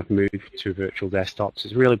factors why they've moved to virtual desktops.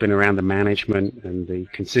 It's really been around the management and the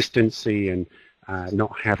consistency, and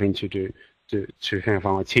not having to have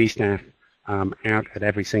IT staff out at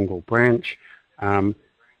every single branch.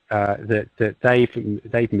 That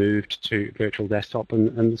they've moved to virtual desktop,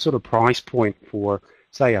 and the sort of price point for,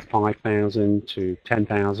 say, a 5,000 to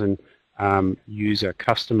 10,000 user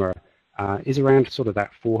customer is around sort of that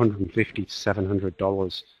 $450 to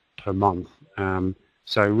 $700 per month.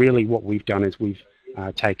 So really, what we've done is we've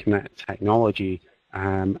taken that technology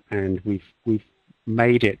and we've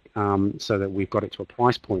made it so that we've got it to a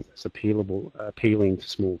price point that's appealing to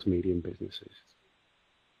small to medium businesses.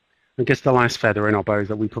 I guess the last feather in our bow is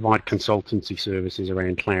that we provide consultancy services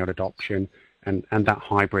around cloud adoption and that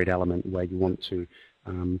hybrid element where you want to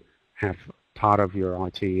have part of your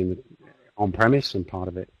IT on-premise and part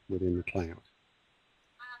of it within the cloud.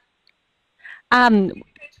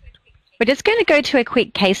 We're just going to go to a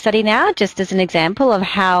quick case study now, just as an example of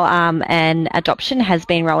how an adoption has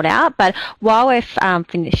been rolled out. But while we're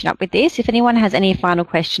finishing up with this, if anyone has any final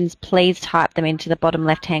questions, please type them into the bottom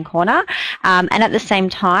left-hand corner. And at the same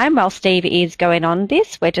time, while Steve is going on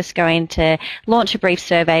this, we're just going to launch a brief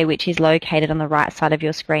survey, which is located on the right side of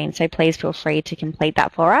your screen. So please feel free to complete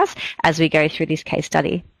that for us as we go through this case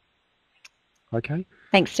study. Okay.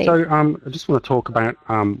 Thanks, Steve. So I just want to talk about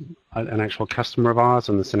an actual customer of ours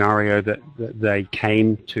and the scenario that they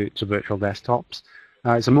came to virtual desktops.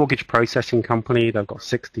 It's a mortgage processing company. They've got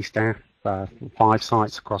 60 staff, 5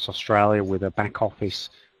 sites across Australia with a back office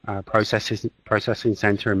processing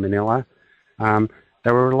centre in Manila.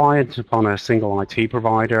 They were reliant upon a single IT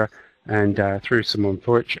provider, and through some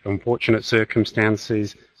unfortunate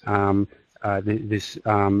circumstances,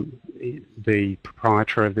 the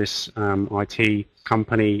proprietor of this IT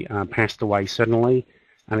company passed away suddenly,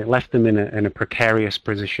 and it left them in a precarious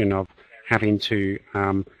position of having to,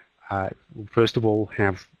 first of all,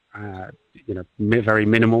 have very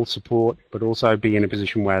minimal support, but also be in a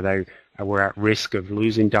position where they were at risk of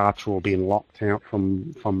losing data or being locked out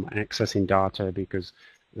from accessing data because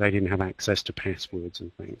they didn't have access to passwords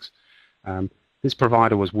and things. This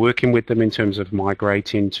provider was working with them in terms of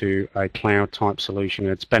migrating to a cloud-type solution.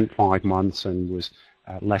 It spent 5 months and was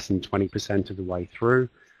less than 20% of the way through.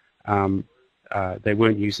 They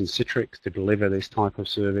weren't using Citrix to deliver this type of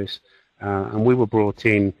service, and we were brought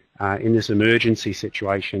in this emergency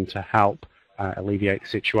situation to help alleviate the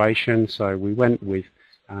situation. So we went with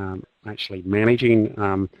actually managing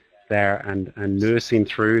their and nursing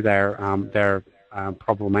through their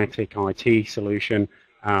problematic IT solution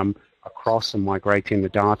across and migrating the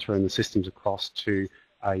data and the systems across to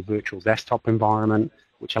a virtual desktop environment,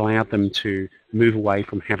 which allowed them to move away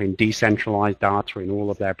from having decentralized data in all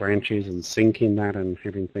of their branches and syncing that and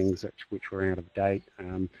having things which were out of date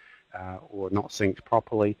or not synced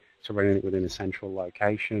properly, to running it within a central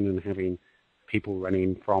location and having people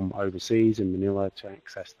running from overseas in Manila to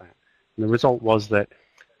access that. And the result was that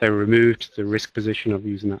they removed the risk position of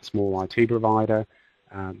using that small IT provider.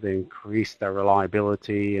 They increased their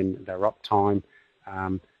reliability and their uptime.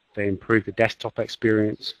 They improved the desktop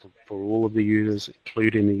experience for all of the users,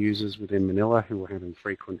 including the users within Manila who were having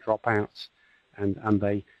frequent dropouts. And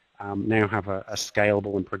they now have a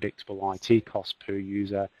scalable and predictable IT cost per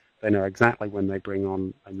user. They know exactly when they bring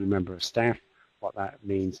on a new member of staff what that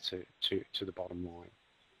means to the bottom line.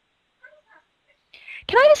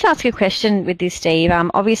 Can I just ask a question with this, Steve?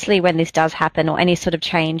 Obviously, when this does happen, or any sort of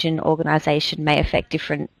change in organisation may affect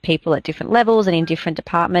different people at different levels and in different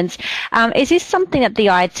departments. Is this something that the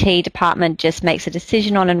IT department just makes a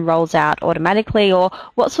decision on and rolls out automatically, or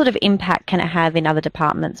what sort of impact can it have in other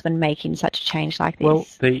departments when making such a change like this? Well,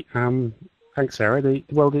 thanks, Sarah.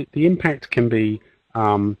 The impact can be,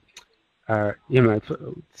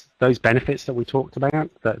 those benefits that we talked about,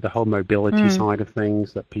 the whole mobility side of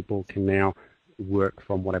things, that people can now work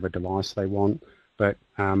from whatever device they want. But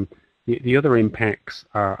the other impacts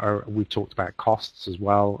are we talked about costs as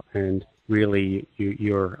well, and really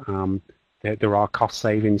there are cost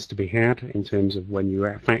savings to be had in terms of when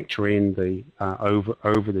you factor in the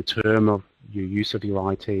over the term of your use of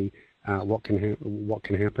your IT, what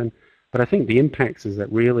can happen. But I think the impacts is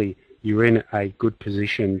that really you're in a good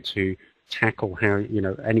position to tackle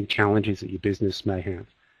any challenges that your business may have.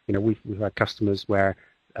 We've had customers where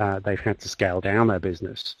they've had to scale down their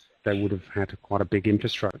business. They would have had quite a big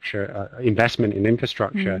infrastructure investment in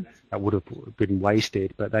infrastructure that would have been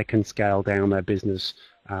wasted, but they can scale down their business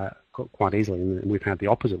quite easily. And we've had the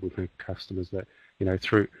opposite. We've had customers that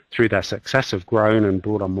through their success have grown and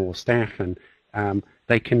brought on more staff, and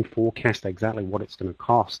they can forecast exactly what it's going to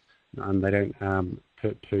cost, and they don't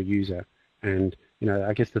per user. And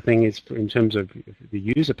I guess the thing is, in terms of the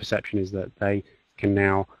user perception, is that they can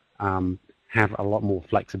now have a lot more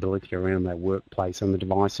flexibility around their workplace and the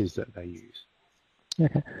devices that they use.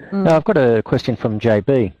 Okay. Now I've got a question from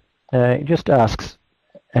JB. He just asks,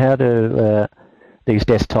 how do these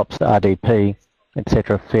desktops, the RDP,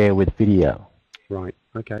 etc., fare with video? Right.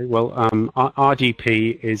 Okay. Well,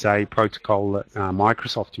 RDP is a protocol that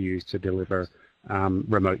Microsoft used to deliver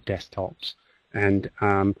remote desktops, and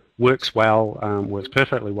works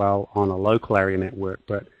perfectly well on a local area network,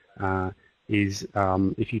 but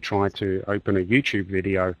if you try to open a YouTube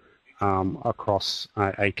video across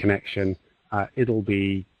a connection, it'll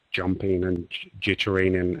be jumping and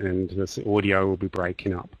jittering, and the audio will be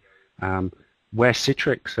breaking up. Where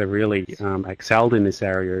Citrix are really excelled in this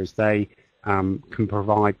area is they can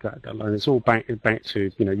provide that, and it's all back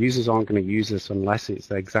to users aren't going to use this unless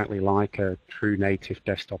it's exactly like a true native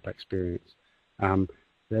desktop experience.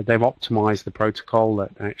 They've optimized the protocol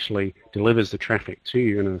that actually delivers the traffic to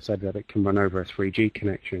you, and I said that it can run over a 3G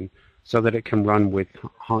connection, so that it can run with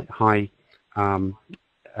high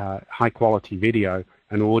quality video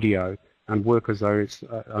and audio and work as though it's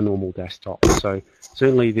a normal desktop. So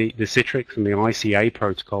certainly the Citrix and the ICA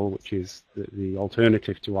protocol, which is the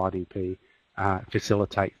alternative to RDP,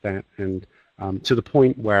 facilitate that, and to the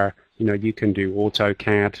point where you can do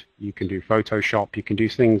AutoCAD, you can do Photoshop, you can do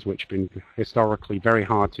things which have been historically very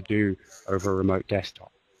hard to do over a remote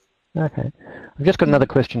desktop. Okay. I've just got another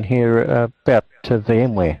question here about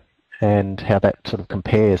VMware and how that sort of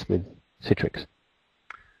compares with Citrix.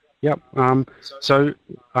 Yep. I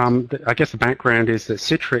guess the background is that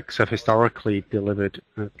Citrix have historically delivered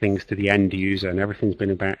things to the end user, and everything's been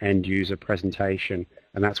about end user presentation,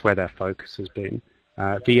 and that's where their focus has been.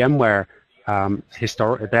 VMware,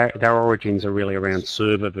 their origins are really around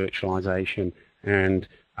server virtualization and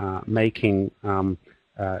making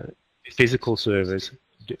physical servers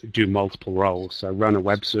do multiple roles. So run a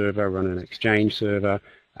web server, run an Exchange server,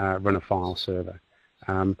 run a file server.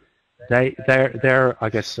 They're I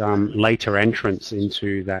guess later entrants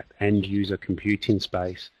into that end user computing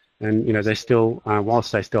space, and they still,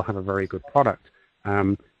 whilst they still have a very good product,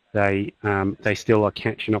 they still are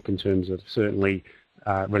catching up in terms of certainly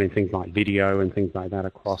running things like video and things like that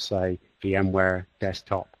across a VMware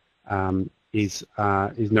desktop is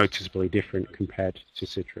noticeably different compared to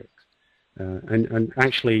Citrix. And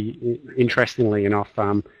actually, interestingly enough,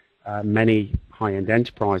 many high-end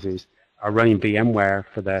enterprises are running VMware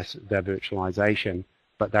for their virtualization,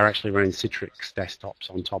 but they're actually running Citrix desktops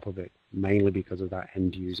on top of it, mainly because of that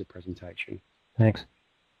end user presentation. Thanks.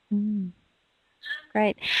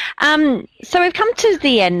 Great. So we've come to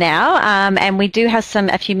the end now, and we do have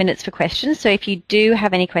a few minutes for questions. So if you do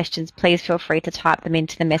have any questions, please feel free to type them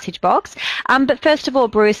into the message box. But first of all,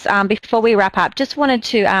 Bruce, before we wrap up, just wanted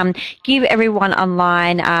to give everyone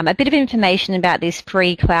online a bit of information about this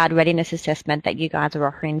free cloud readiness assessment that you guys are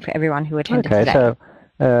offering for everyone who attended today. Okay,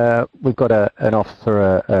 so we've got an offer for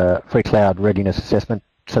a free cloud readiness assessment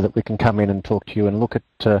so that we can come in and talk to you and look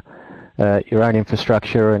at your own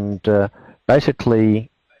infrastructure and basically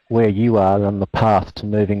where you are on the path to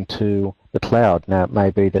moving to the cloud. Now, it may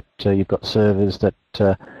be that you've got servers that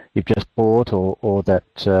you've just bought or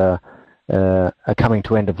that are coming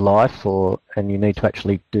to end of life, and you need to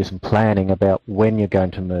actually do some planning about when you're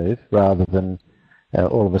going to move, rather than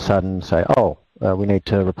all of a sudden say, oh, we need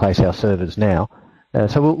to replace our servers now.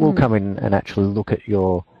 So we'll come in and actually look at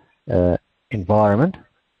your environment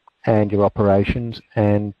and your operations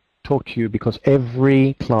and talk to you, because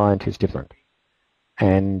every client is different.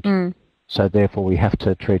 And so therefore we have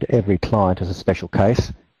to treat every client as a special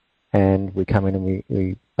case, and we come in and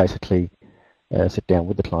we basically sit down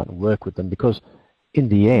with the client and work with them, because in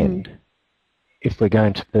the end, if we're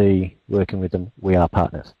going to be working with them, we are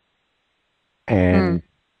partners. And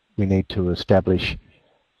we need to establish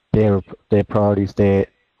their priorities,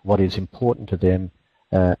 what is important to them,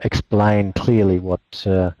 explain clearly what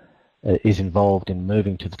is involved in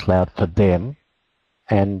moving to the cloud for them,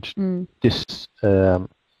 and this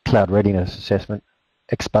cloud readiness assessment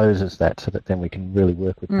exposes that, so that then we can really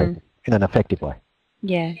work with people in an effective way.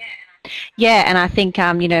 Yeah. Yeah, and I think,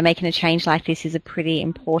 you know, making a change like this is a pretty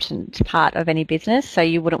important part of any business, so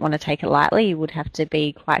you wouldn't want to take it lightly. You would have to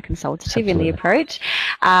be quite consultative in the approach.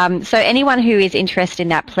 So anyone who is interested in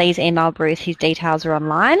that, please email Bruce. His details are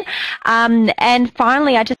online. And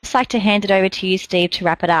finally, I'd just like to hand it over to you, Steve, to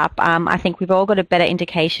wrap it up. I think we've all got a better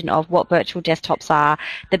indication of what virtual desktops are,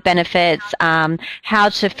 the benefits, how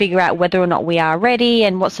to figure out whether or not we are ready,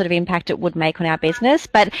 and what sort of impact it would make on our business.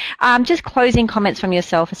 But just closing comments from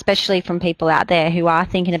yourself, especially from people out there who are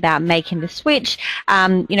thinking about making the switch,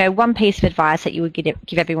 you know, one piece of advice that you would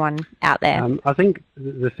give everyone out there. I think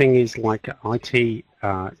the thing is, like, IT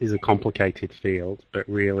is a complicated field, but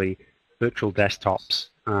really virtual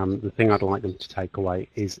desktops, the thing I'd like them to take away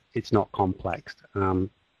is it's not complex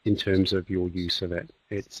in terms of your use of it.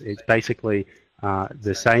 It's basically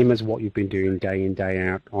the same as what you've been doing day in, day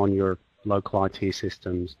out on your local IT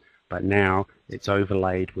systems, but now it's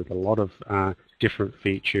overlaid with a lot of different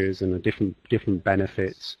features and different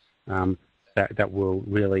benefits that will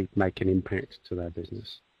really make an impact to their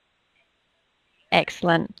business.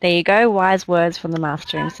 Excellent. There you go. Wise words from the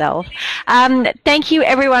master himself. Thank you,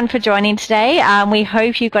 everyone, for joining today. We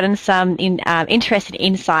hope you've gotten some interesting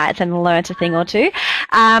insights and learnt a thing or two.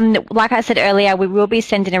 Like I said earlier, we will be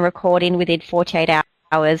sending a recording within 48 hours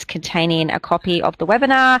containing a copy of the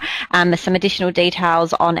webinar, some additional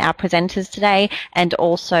details on our presenters today, and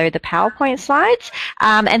also the PowerPoint slides.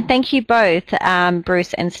 And thank you both,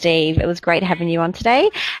 Bruce and Steve. It was great having you on today.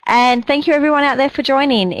 And thank you, everyone out there, for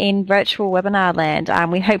joining in virtual webinar land.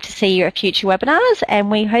 We hope to see you at future webinars,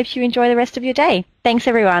 and we hope you enjoy the rest of your day. Thanks,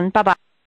 everyone. Bye-bye.